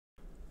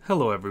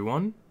Hello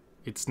everyone,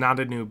 it's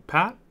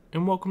NotaNoobPat,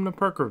 and welcome to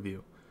Perk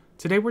Review.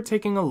 Today we're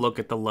taking a look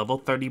at the level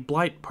 30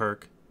 Blight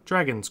Perk,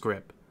 Dragon's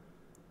Grip.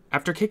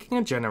 After kicking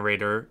a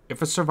generator, if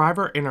a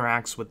survivor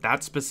interacts with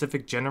that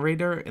specific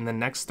generator in the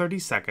next 30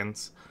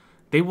 seconds,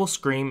 they will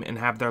scream and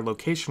have their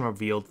location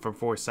revealed for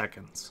 4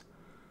 seconds.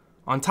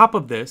 On top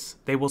of this,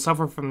 they will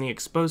suffer from the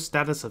exposed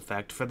status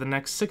effect for the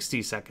next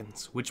 60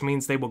 seconds, which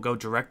means they will go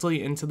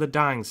directly into the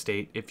dying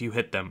state if you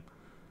hit them.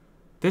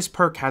 This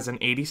perk has an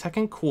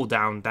 80-second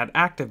cooldown that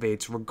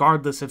activates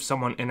regardless if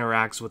someone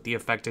interacts with the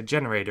affected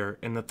generator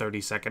in the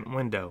 30-second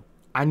window.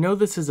 I know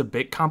this is a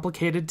bit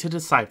complicated to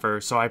decipher,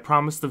 so I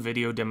promise the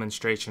video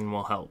demonstration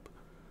will help.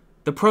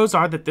 The pros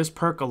are that this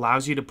perk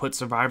allows you to put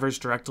survivors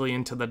directly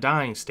into the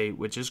dying state,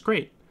 which is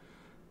great.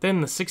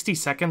 Then the 60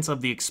 seconds of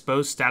the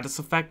exposed status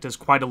effect is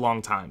quite a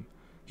long time.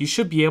 You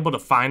should be able to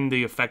find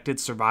the affected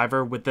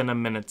survivor within a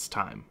minute's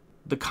time.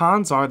 The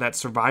cons are that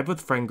survive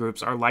with friend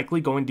groups are likely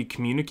going to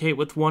communicate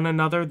with one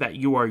another that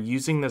you are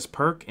using this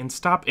perk and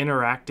stop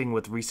interacting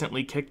with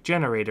recently kicked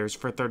generators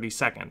for 30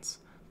 seconds.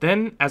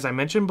 Then, as I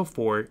mentioned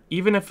before,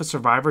 even if a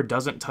survivor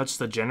doesn't touch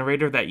the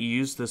generator that you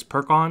use this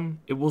perk on,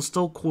 it will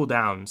still cool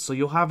down, so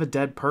you'll have a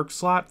dead perk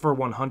slot for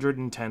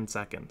 110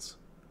 seconds.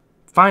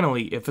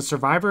 Finally, if a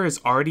survivor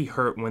is already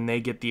hurt when they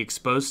get the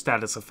exposed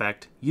status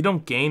effect, you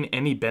don't gain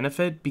any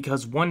benefit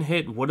because one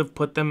hit would have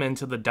put them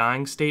into the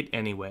dying state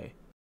anyway.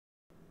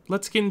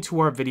 Let's get into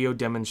our video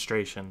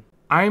demonstration.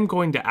 I am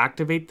going to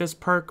activate this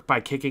perk by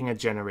kicking a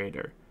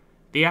generator.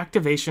 The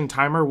activation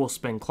timer will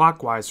spin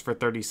clockwise for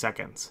 30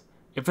 seconds.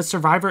 If a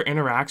survivor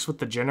interacts with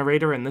the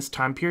generator in this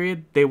time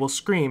period, they will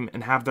scream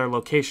and have their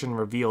location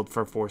revealed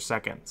for 4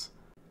 seconds.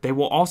 They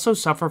will also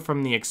suffer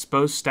from the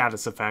exposed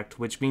status effect,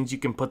 which means you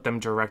can put them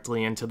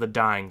directly into the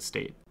dying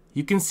state.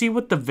 You can see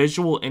what the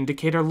visual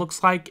indicator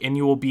looks like, and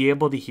you will be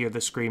able to hear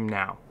the scream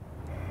now.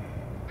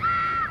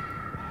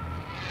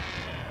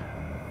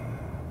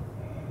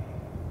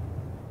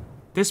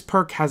 This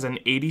perk has an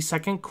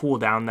 80-second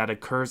cooldown that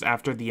occurs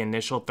after the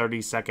initial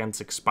 30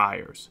 seconds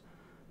expires.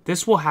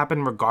 This will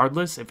happen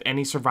regardless if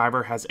any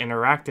survivor has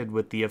interacted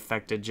with the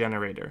affected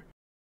generator.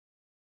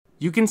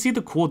 You can see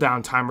the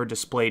cooldown timer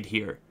displayed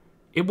here.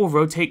 It will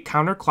rotate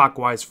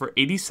counterclockwise for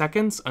 80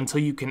 seconds until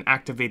you can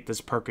activate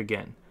this perk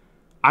again.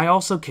 I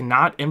also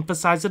cannot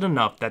emphasize it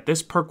enough that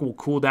this perk will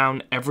cool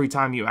down every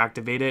time you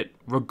activate it,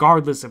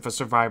 regardless if a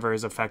survivor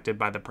is affected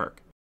by the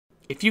perk.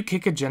 If you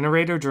kick a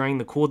generator during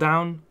the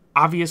cooldown,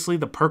 obviously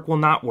the perk will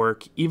not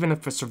work even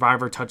if a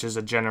survivor touches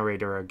a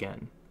generator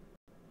again.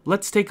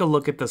 Let's take a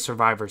look at the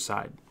survivor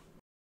side.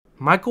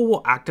 Michael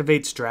will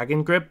activate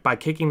Dragon Grip by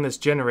kicking this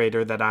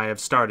generator that I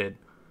have started.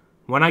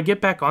 When I get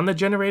back on the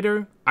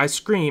generator, I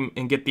scream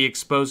and get the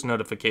exposed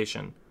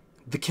notification.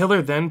 The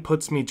killer then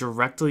puts me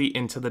directly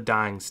into the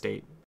dying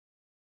state.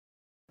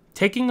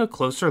 Taking a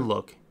closer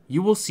look,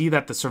 you will see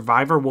that the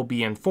survivor will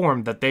be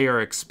informed that they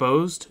are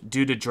exposed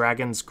due to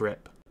Dragon's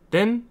Grip.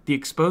 Then, the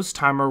exposed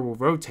timer will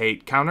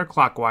rotate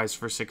counterclockwise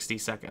for 60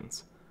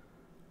 seconds.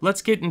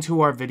 Let's get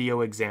into our video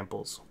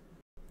examples.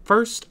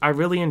 First, I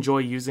really enjoy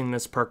using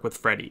this perk with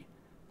Freddy.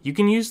 You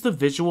can use the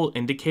visual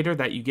indicator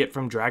that you get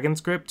from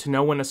Dragon's Grip to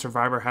know when a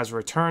survivor has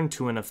returned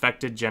to an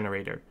affected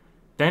generator.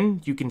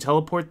 Then, you can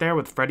teleport there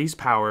with Freddy's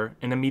power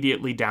and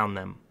immediately down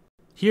them.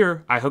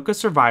 Here, I hook a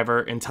survivor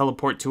and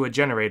teleport to a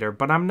generator,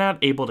 but I'm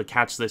not able to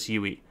catch this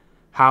Yui.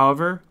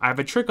 However, I have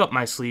a trick up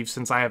my sleeve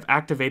since I have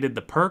activated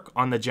the perk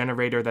on the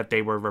generator that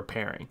they were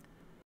repairing.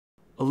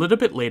 A little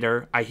bit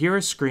later, I hear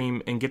a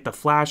scream and get the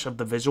flash of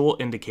the visual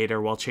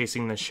indicator while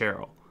chasing the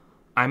Cheryl.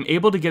 I'm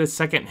able to get a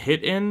second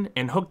hit in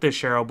and hook the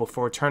Cheryl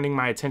before turning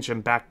my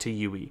attention back to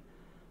Yui.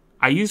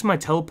 I use my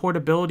teleport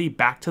ability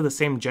back to the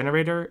same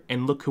generator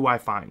and look who I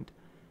find.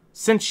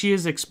 Since she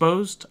is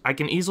exposed, I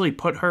can easily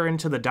put her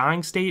into the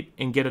dying state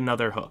and get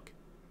another hook.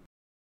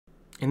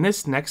 In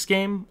this next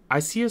game, I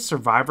see a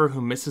survivor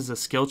who misses a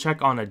skill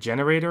check on a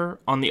generator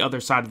on the other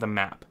side of the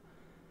map.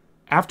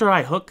 After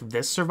I hook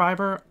this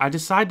survivor, I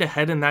decide to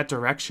head in that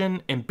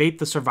direction and bait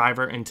the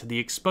survivor into the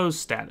exposed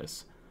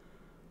status.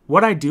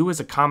 What I do is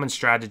a common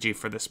strategy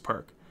for this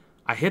perk.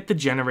 I hit the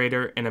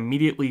generator and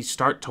immediately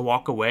start to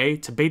walk away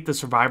to bait the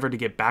survivor to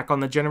get back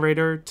on the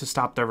generator to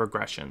stop their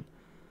regression.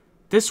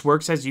 This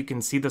works as you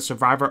can see the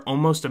survivor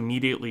almost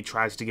immediately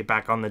tries to get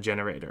back on the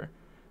generator.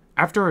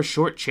 After a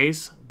short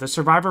chase, the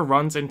survivor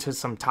runs into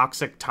some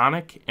toxic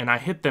tonic and I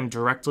hit them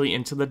directly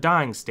into the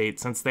dying state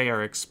since they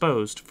are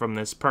exposed from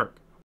this perk.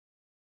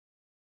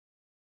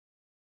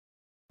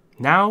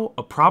 Now,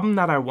 a problem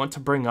that I want to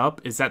bring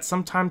up is that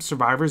sometimes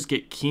survivors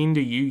get keen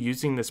to you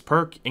using this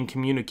perk and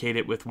communicate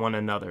it with one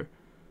another.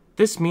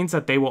 This means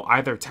that they will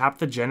either tap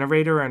the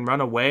generator and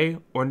run away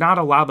or not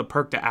allow the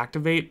perk to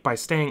activate by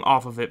staying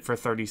off of it for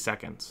 30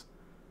 seconds.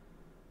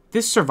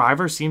 This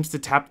survivor seems to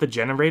tap the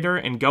generator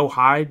and go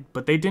hide,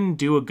 but they didn't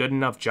do a good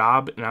enough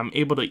job and I'm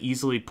able to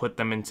easily put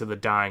them into the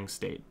dying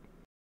state.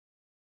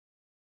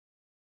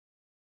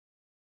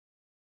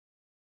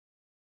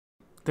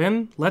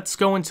 Then, let's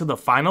go into the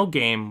final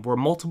game where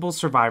multiple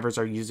survivors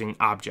are using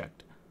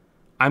Object.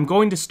 I'm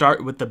going to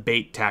start with the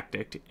bait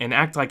tactic and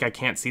act like I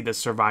can't see the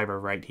survivor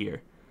right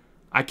here.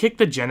 I kick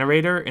the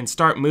generator and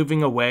start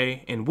moving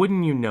away, and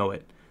wouldn't you know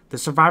it, the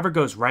survivor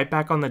goes right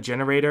back on the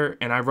generator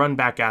and I run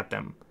back at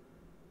them.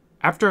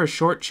 After a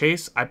short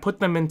chase, I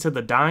put them into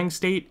the dying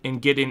state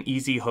and get an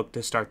easy hook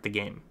to start the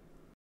game.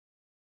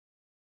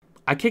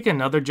 I kick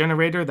another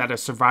generator that a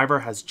survivor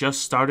has just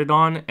started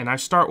on, and I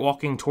start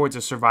walking towards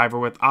a survivor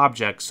with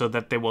objects so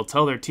that they will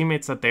tell their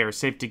teammates that they are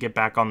safe to get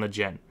back on the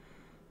gen.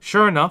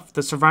 Sure enough,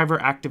 the survivor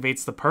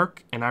activates the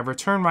perk, and I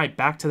return right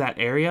back to that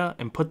area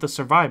and put the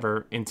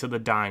survivor into the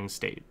dying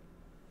state.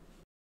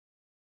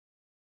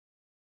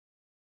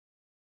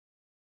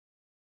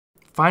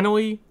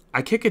 Finally,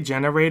 I kick a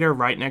generator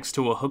right next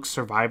to a hooked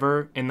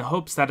survivor in the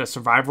hopes that a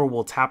survivor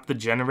will tap the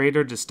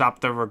generator to stop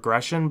the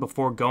regression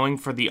before going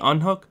for the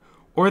unhook,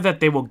 or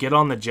that they will get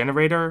on the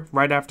generator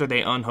right after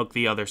they unhook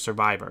the other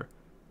survivor.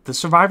 The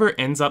survivor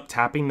ends up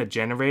tapping the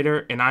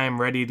generator, and I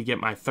am ready to get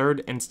my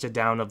third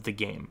insta-down of the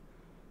game.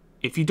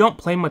 If you don't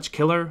play much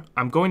killer,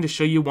 I'm going to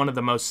show you one of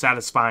the most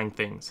satisfying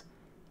things.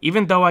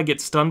 Even though I get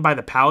stunned by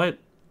the pallet,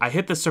 I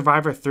hit the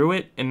survivor through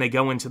it and they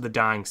go into the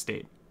dying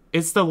state.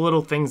 It's the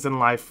little things in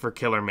life for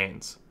killer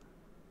mains.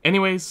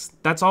 Anyways,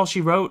 that's all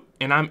she wrote,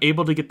 and I'm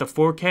able to get the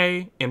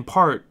 4K in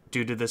part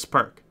due to this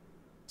perk.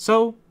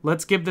 So,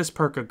 let's give this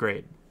perk a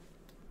grade.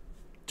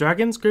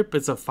 Dragon's Grip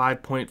is a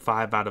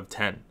 5.5 out of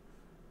 10.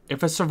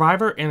 If a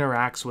survivor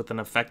interacts with an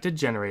affected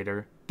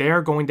generator, they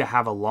are going to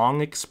have a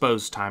long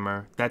exposed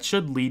timer that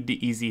should lead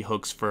to easy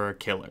hooks for a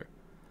killer.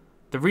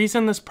 The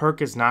reason this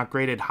perk is not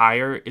graded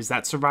higher is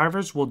that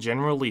survivors will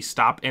generally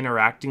stop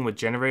interacting with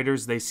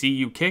generators they see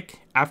you kick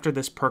after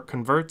this perk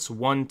converts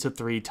 1 to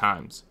 3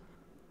 times.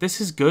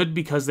 This is good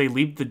because they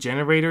leave the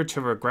generator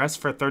to regress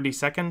for 30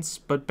 seconds,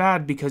 but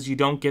bad because you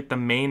don't get the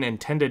main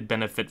intended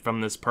benefit from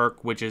this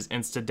perk, which is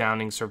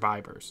insta-downing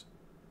survivors.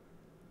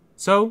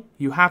 So,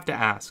 you have to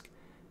ask,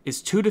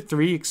 is 2 to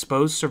 3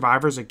 exposed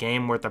survivors a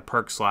game worth a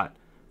perk slot?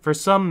 For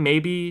some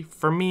maybe,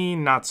 for me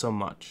not so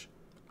much.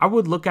 I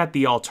would look at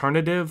the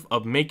alternative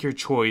of Make Your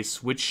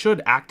Choice, which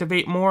should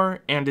activate more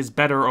and is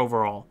better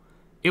overall.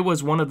 It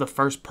was one of the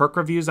first perk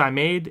reviews I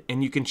made,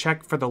 and you can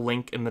check for the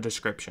link in the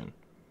description.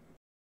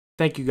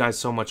 Thank you guys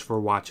so much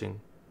for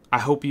watching. I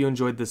hope you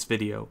enjoyed this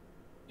video.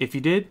 If you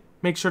did,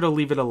 make sure to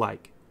leave it a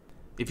like.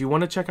 If you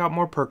want to check out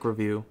more perk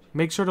review,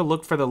 make sure to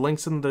look for the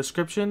links in the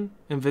description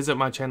and visit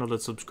my channel to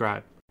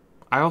subscribe.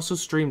 I also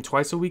stream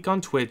twice a week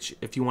on Twitch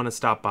if you want to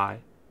stop by.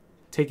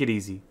 Take it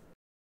easy.